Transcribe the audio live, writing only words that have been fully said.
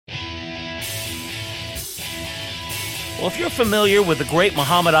Well, if you're familiar with the great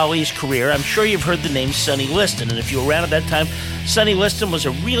Muhammad Ali's career, I'm sure you've heard the name Sonny Liston. And if you were around at that time, Sonny Liston was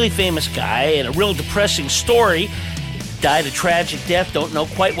a really famous guy and a real depressing story. Died a tragic death. Don't know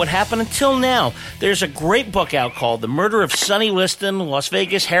quite what happened until now. There's a great book out called The Murder of Sonny Liston, Las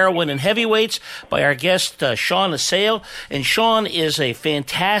Vegas Heroin and Heavyweights by our guest, Sean Assail. And Sean is a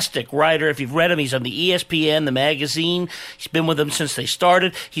fantastic writer. If you've read him, he's on the ESPN, the magazine. He's been with them since they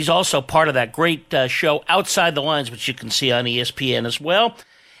started. He's also part of that great show Outside the Lines, which you can see on ESPN as well.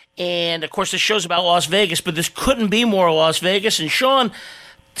 And, of course, the show's about Las Vegas, but this couldn't be more Las Vegas. And, Sean,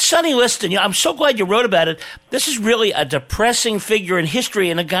 Sonny Liston, I'm so glad you wrote about it. This is really a depressing figure in history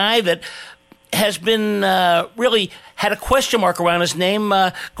and a guy that has been really had a question mark around his name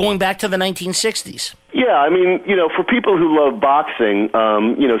going back to the 1960s. Yeah, I mean, for people who love boxing,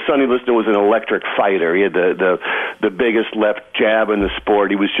 Sonny Liston was an electric fighter. He had the biggest left jab in the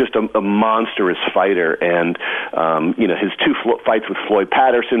sport. He was just a monstrous fighter, and his two fights with Floyd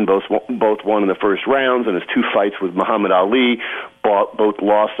Patterson both won in the first rounds, and his two fights with Muhammad Ali, both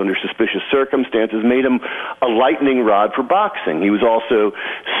lost under suspicious circumstances, made him a lightning rod for boxing. He was also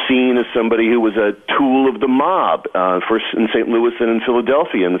seen as somebody who was a tool of the mob, first in St. Louis and in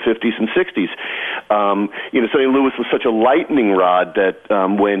Philadelphia in the 50s and 60s. Sonny Lewis was such a lightning rod that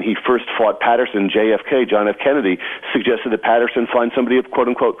when he first fought Patterson, JFK, John F. Kennedy, suggested that Patterson find somebody of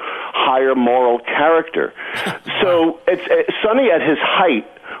quote-unquote higher moral character. So Sonny at his height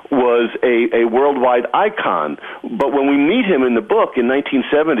was a worldwide icon. But when we meet him in the book in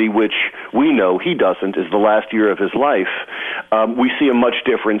 1970, which we know he doesn't, is the last year of his life, we see a much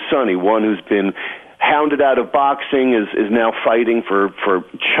different Sonny, one who's been hounded out of boxing, is now fighting for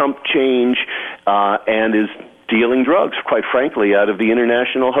chump change, and is dealing drugs, quite frankly, out of the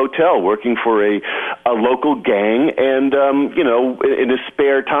International Hotel, working for a local gang, and, in his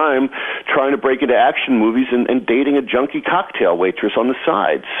spare time, trying to break into action movies and dating a junkie cocktail waitress on the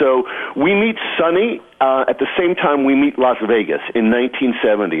side. So we meet Sonny at the same time we meet Las Vegas in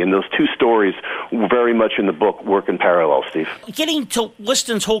 1970, and those two stories very much in the book work in parallel, Steve. Getting to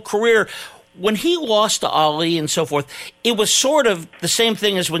Liston's whole career, when he lost to Ali and so forth, it was sort of the same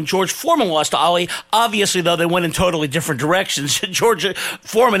thing as when George Foreman lost to Ali. Obviously, though, they went in totally different directions. George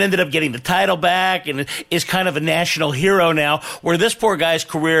Foreman ended up getting the title back and is kind of a national hero now, where this poor guy's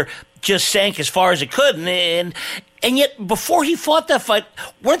career just sank as far as it could. And yet, before he fought that fight,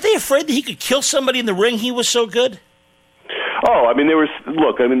 weren't they afraid that he could kill somebody in the ring? He was so good. Oh, I mean, in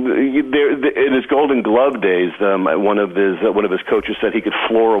his Golden Glove days, one of his coaches said he could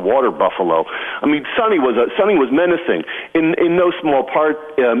floor a water buffalo. I mean, Sonny was menacing in no small part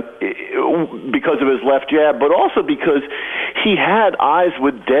because of his left jab, but also because he had eyes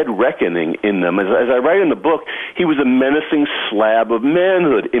with dead reckoning in them. As I write in the book, he was a menacing slab of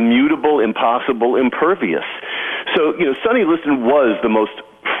manhood, immutable, impossible, impervious. So, Sonny Liston was the most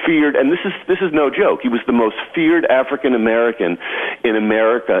feared, and this is no joke, he was the most feared African American in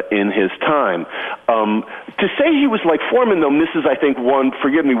America in his time. To say he was like Foreman, though, misses, I think, one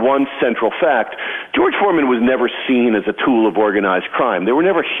central fact. George Foreman was never seen as a tool of organized crime. There were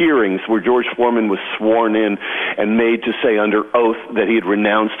never hearings where George Foreman was sworn in and made to say under oath that he had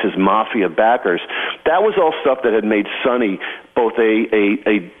renounced his mafia backers. That was all stuff that had made Sonny both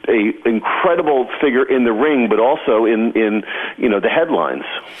a incredible figure in the ring, but also in the headlines.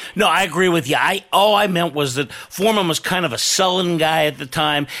 No, I agree with you. All I meant was that Foreman was kind of a sullen guy at the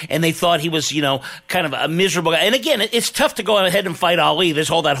time, and they thought he was, kind of a miserable guy. And again, it's tough to go ahead and fight Ali. There's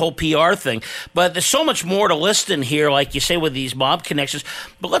that whole PR thing. But there's so much more to Liston here, like you say, with these mob connections.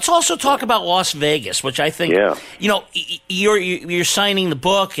 But let's also talk about Las Vegas, which I think, you're signing the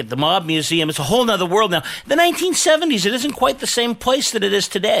book at the Mob Museum. It's a whole other world now. The 1970s, it isn't quite the same place that it is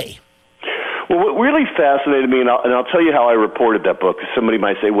today. Well, what really fascinated me, and I'll tell you how I reported that book. Somebody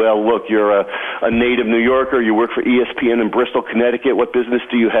might say, well, look, you're a native New Yorker. You work for ESPN in Bristol, Connecticut. What business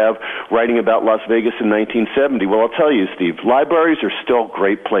do you have writing about Las Vegas in 1970? Well, I'll tell you, Steve, libraries are still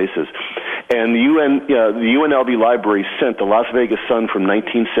great places. And the UNLV library sent the Las Vegas Sun from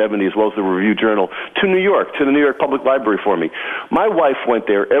 1970, as well as the Review Journal, to New York, to the New York Public Library for me. My wife went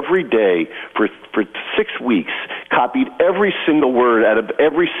there every day for 6 weeks, copied every single word out of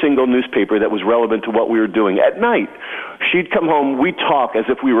every single newspaper that was relevant to what we were doing. At night, she'd come home, we'd talk as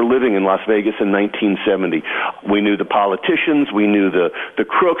if we were living in Las Vegas in 1970. We knew the politicians, we knew the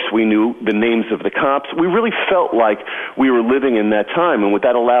crooks, we knew the names of the cops. We really felt like we were living in that time, and what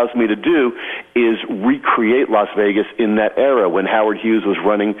that allows me to do is recreate Las Vegas in that era when Howard Hughes was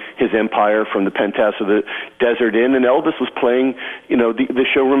running his empire from the penthouse of the Desert Inn, and Elvis was playing, the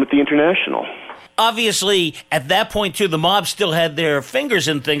showroom at the International. obviously, at that point, too, the mob still had their fingers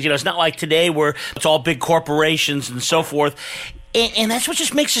in things. It's not like today where it's all big corporations and so forth. And that's what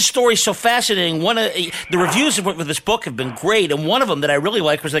just makes the story so fascinating. One of the reviews of this book have been great, and one of them that I really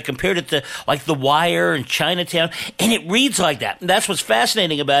liked was they compared it to like The Wire and Chinatown, and it reads like that. And that's what's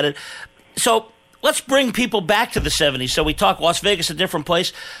fascinating about it. So let's bring people back to the 70s. So we talk Las Vegas, a different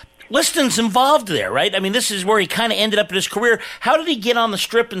place. Liston's involved there, right? I mean, this is where he kind of ended up in his career. How did he get on the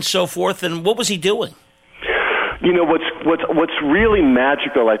Strip and so forth, and what was he doing? What's really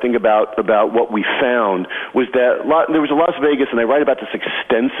magical, I think, about what we found was that there was a Las Vegas, and I write about this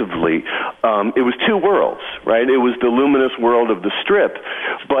extensively. It was two worlds, right? It was the luminous world of the Strip,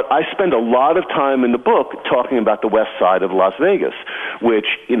 but I spend a lot of time in the book talking about the west side of Las Vegas, which,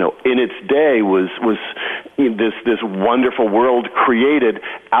 in its day was this wonderful world created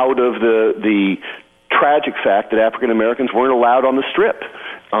out of the tragic fact that African Americans weren't allowed on the Strip.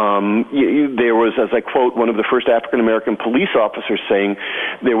 There was, as I quote, one of the first African-American police officers saying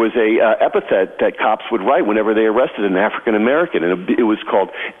there was a epithet that cops would write whenever they arrested an African-American, and it was called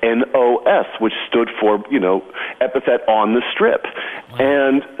NOS, which stood for, epithet on the Strip. Wow.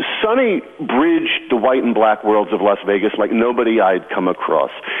 And Sonny bridged the white and black worlds of Las Vegas like nobody I'd come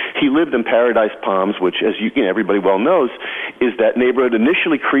across. He lived in Paradise Palms, which, as everybody well knows, is that neighborhood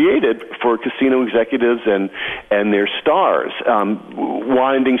initially created for casino executives and their stars.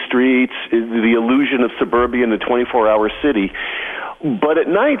 Winding streets, the illusion of suburbia in a 24-hour city. But at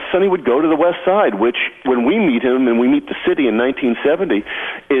night, Sonny would go to the West Side, which, when we meet him and we meet the city in 1970,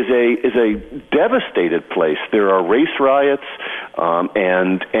 is a devastated place. There are race riots,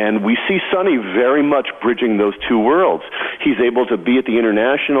 and we see Sonny very much bridging those two worlds. He's able to be at the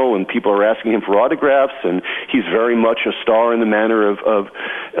International, and people are asking him for autographs, and he's very much a star in the manner of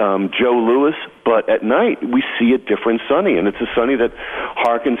Joe Louis. But at night, we see a different Sonny, and it's a Sonny that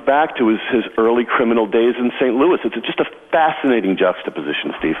harkens back to his early criminal days in St. Louis. It's just a fascinating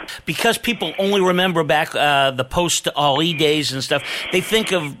juxtaposition, Steve. Because people only remember back the post-Ali days and stuff, they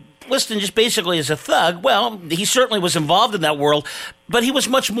think of Liston just basically as a thug. Well, he certainly was involved in that world, but he was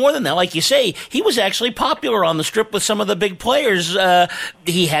much more than that. Like you say, he was actually popular on the Strip with some of the big players.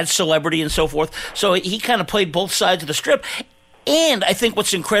 He had celebrity and so forth, so he kind of played both sides of the Strip. And I think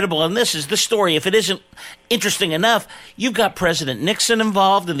what's incredible in this is this story, if it isn't interesting enough, you've got President Nixon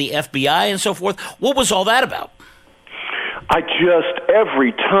involved in the FBI and so forth. What was all that about?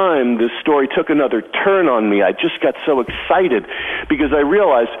 Every time this story took another turn on me, I just got so excited because I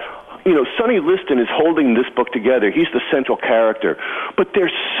realized, Sonny Liston is holding this book together. He's the central character. But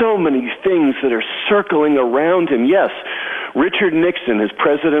there's so many things that are circling around him. Yes, Richard Nixon, his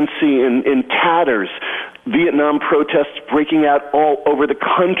presidency in tatters, Vietnam protests breaking out all over the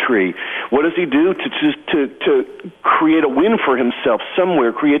country. What does he do to create a win for himself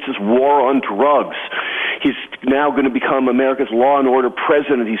somewhere? Creates this war on drugs. He's now going to become America's law and order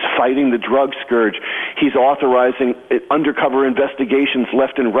president. He's fighting the drug scourge. He's authorizing undercover investigations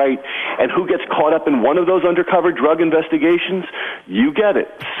left and right. And who gets caught up in one of those undercover drug investigations? You get it,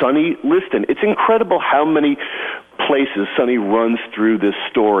 Sonny Liston. It's incredible how many places Sonny runs through this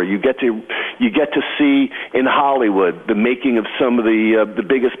story. You get to see in Hollywood the making of some of the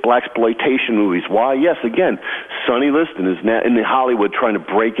biggest blaxploitation movies. Why? Yes, again, Sonny Liston is now in Hollywood trying to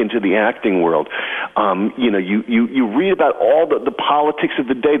break into the acting world. You read about all the politics of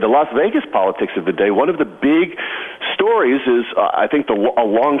the day, the Las Vegas politics of the day. One of the big stories is, I think, a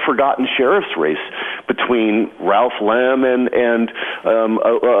long-forgotten sheriff's race between Ralph Lamb and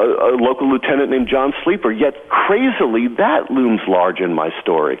a local lieutenant named John Sleeper. Yet, crazily, that looms large in my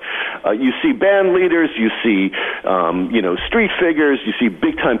story. You see band leaders, you see street figures, you see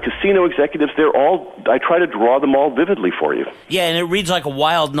big-time casino executives. I try to draw them all vividly for you. Yeah, and it reads like a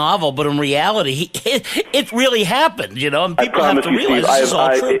wild novel, but in reality, it really happened, and people have to realize this is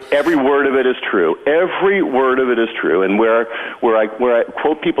all true. Every word of it is true. Every word of it is true. And where I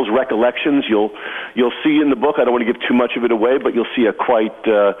quote people's recollections, you'll see in the book, I don't want to give too much of it away, but you'll see a quite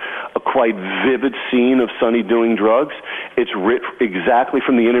vivid scene of Sonny doing drugs. It's writ exactly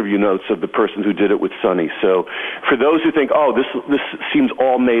from the interview notes of the person who did it with Sonny. So for those who think, this seems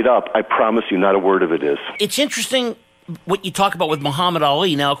all made up, I promise you not a word of it is. It's interesting what you talk about with Muhammad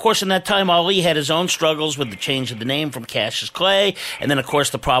Ali. Now, of course, in that time, Ali had his own struggles with the change of the name from Cassius Clay, and then, of course,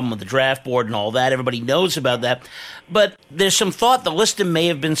 the problem with the draft board and all that. Everybody knows about that. But there's some thought that Liston may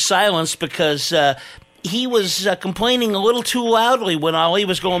have been silenced because he was complaining a little too loudly when Ali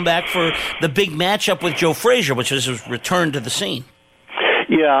was going back for the big matchup with Joe Frazier, which was his return to the scene.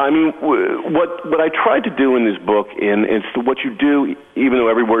 Yeah, I mean, what I tried to do in this book, and it's what you do, even though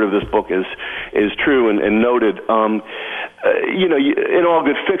every word of this book is true and noted. in all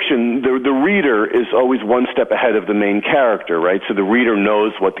good fiction, the reader is always one step ahead of the main character, right? So the reader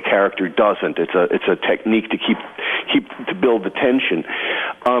knows what the character doesn't. It's a technique to to build the tension.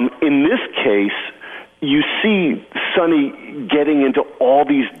 In this case, you see Sonny getting into all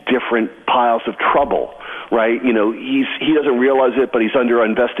these different piles of trouble. Right, he doesn't realize it, but he's under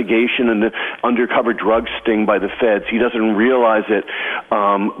investigation and the undercover drug sting by the feds. He doesn't realize it,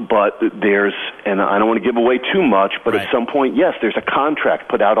 but there's, and I don't want to give away too much, but right. At some point, yes, there's a contract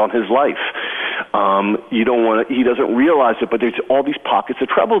put out on his life. He doesn't realize it, but there's all these pockets of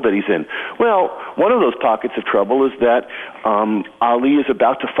trouble that he's in. Well, one of those pockets of trouble is that Ali is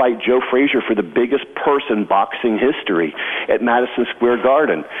about to fight Joe Frazier for the biggest purse in boxing history at Madison Square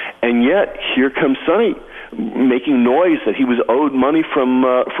Garden, and yet here comes Sonny, making noise that he was owed money from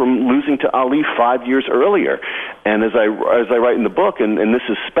losing to Ali 5 years earlier. And as I write in the book, and this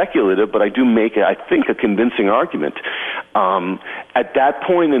is speculative, but I do make, I think, a convincing argument. At that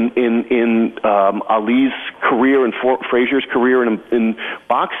point in Ali's career and Frazier's career in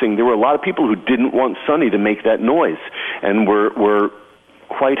boxing, there were a lot of people who didn't want Sonny to make that noise, and were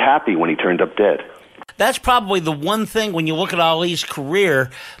quite happy when he turned up dead. That's probably the one thing when you look at Ali's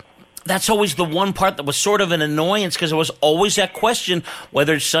career. That's always the one part that was sort of an annoyance, because there was always that question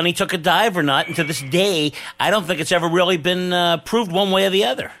whether Sonny took a dive or not. And to this day, I don't think it's ever really been proved one way or the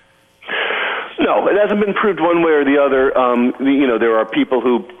other. No, it hasn't been proved one way or the other. There are people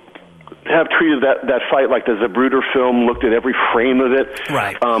who have treated that fight like the Zapruder film, looked at every frame of it.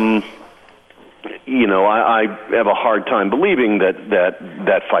 Right. I have a hard time believing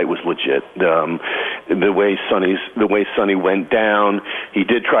that fight was legit. The way Sonny went down, he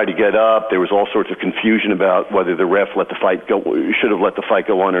did try to get up. There was all sorts of confusion about whether the ref should have let the fight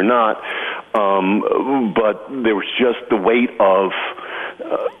go on or not. But there was just the weight of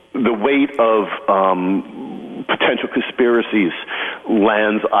potential conspiracies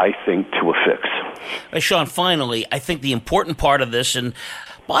lands, I think, to a fix. Sean, finally, I think the important part of this, and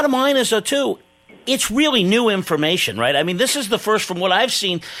bottom line is, too, it's really new information, right? I mean, this is the first, from what I've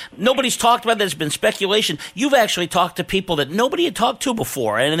seen, nobody's talked about. There's been speculation. You've actually talked to people that nobody had talked to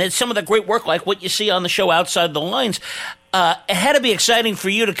before, and it's some of the great work, like what you see on the show Outside the Lines. It had to be exciting for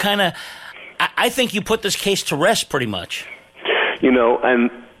you to kind of, I think you put this case to rest pretty much.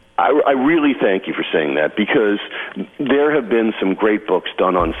 And I really thank you for saying that, because there have been some great books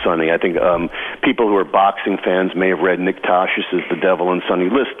done on Sonny. I think people who are boxing fans may have read Nick Tosh's The Devil and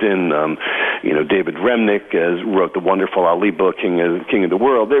Sonny Liston. David Remnick wrote the wonderful Ali book, King of the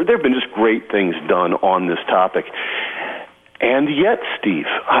World. There have been just great things done on this topic. And yet, Steve,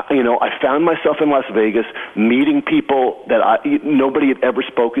 I found myself in Las Vegas meeting people that nobody had ever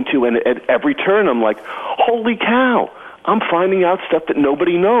spoken to, and at every turn I'm like, holy cow, I'm finding out stuff that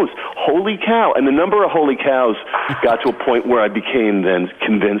nobody knows. Holy cow. And the number of holy cows got to a point where I became then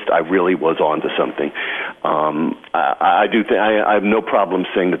convinced I really was onto something. I have no problem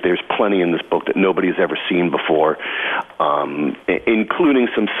saying that there's plenty in this book that nobody's ever seen before, including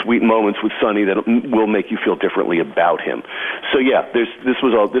some sweet moments with Sonny that will make you feel differently about him. So yeah, this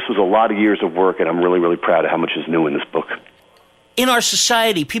was a lot of years of work, and I'm really, really proud of how much is new in this book. In our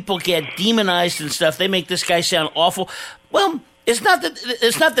society, people get demonized and stuff. They make this guy sound awful. Well, it's not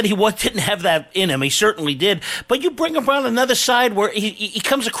that he didn't have that in him. He certainly did. But you bring around another side where he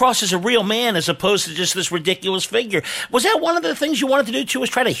comes across as a real man as opposed to just this ridiculous figure. Was that one of the things you wanted to do, too, was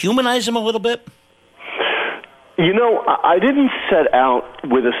try to humanize him a little bit? I didn't set out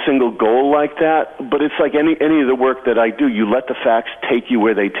with a single goal like that, but it's like any of the work that I do. You let the facts take you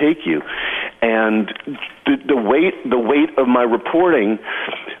where they take you. And the weight of my reporting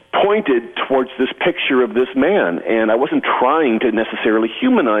pointed towards this picture of this man, and I wasn't trying to necessarily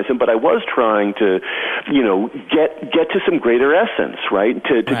humanize him, but I was trying to, get to some greater essence, right?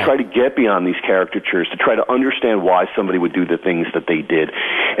 To try to get beyond these caricatures, to try to understand why somebody would do the things that they did.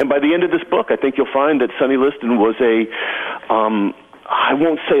 And by the end of this book, I think you'll find that Sonny Liston was I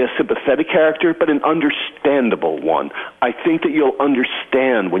won't say a sympathetic character, but an understandable one. I think that you'll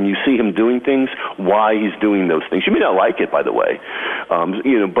understand when you see him doing things, why he's doing those things. You may not like it, by the way,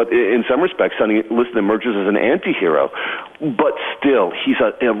 but in some respects, Sonny Liston emerges as an anti-hero. But still, he's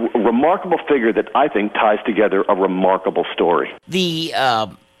a remarkable figure that I think ties together a remarkable story. The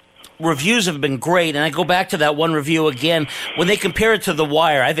reviews have been great, and I go back to that one review again. When they compare it to The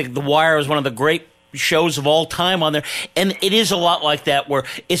Wire, I think The Wire is one of the great shows of all time on there. And it is a lot like that, where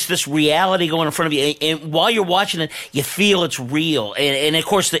it's this reality going in front of you. And while you're watching it, you feel it's real. And of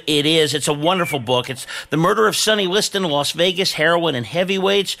course, it is. It's a wonderful book. It's The Murder of Sonny Liston, Las Vegas, Heroin, and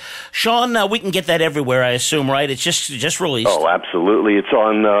Heavyweights. Sean, we can get that everywhere, I assume, right? It's just released. Oh, absolutely. It's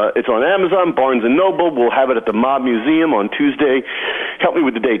on Amazon, Barnes & Noble. We'll have it at the Mob Museum on Tuesday. Help me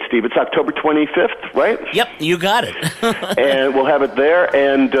with the date, Steve. It's October 25th, right? Yep, you got it. And we'll have it there.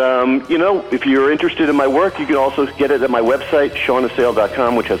 And, if you're interested in my work, you can also get it at my website,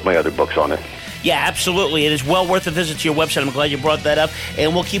 SeanAssail.com, which has my other books on it. Yeah, absolutely. It is well worth a visit to your website. I'm glad you brought that up.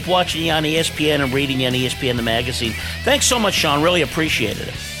 And we'll keep watching you on ESPN and reading you on ESPN, the magazine. Thanks so much, Sean. Really appreciated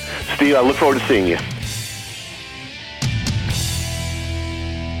it. Steve, I look forward to seeing you.